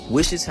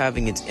Wish is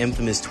having its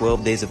infamous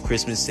 12 Days of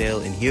Christmas sale,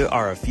 and here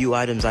are a few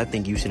items I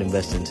think you should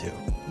invest into.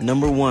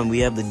 Number 1, we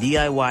have the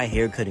DIY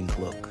haircutting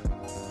cloak.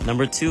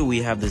 Number 2,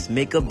 we have this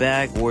makeup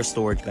bag or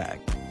storage bag.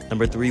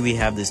 Number 3, we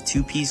have this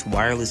 2-piece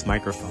wireless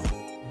microphone.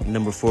 And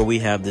number 4, we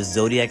have this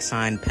zodiac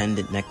sign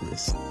pendant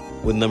necklace.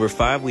 With number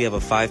 5, we have a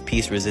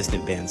 5-piece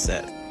resistant band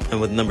set. And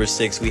with number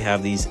 6, we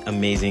have these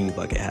amazing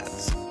bucket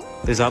hats.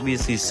 There's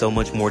obviously so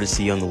much more to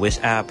see on the Wish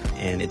app,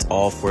 and it's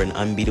all for an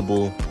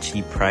unbeatable,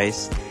 cheap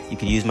price. You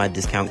can use my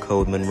discount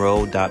code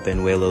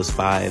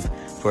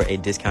monroe.banuelos5 for a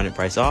discounted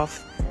price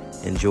off.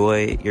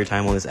 Enjoy your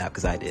time on this app,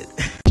 because I did.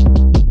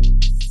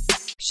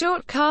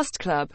 Short Cast Club.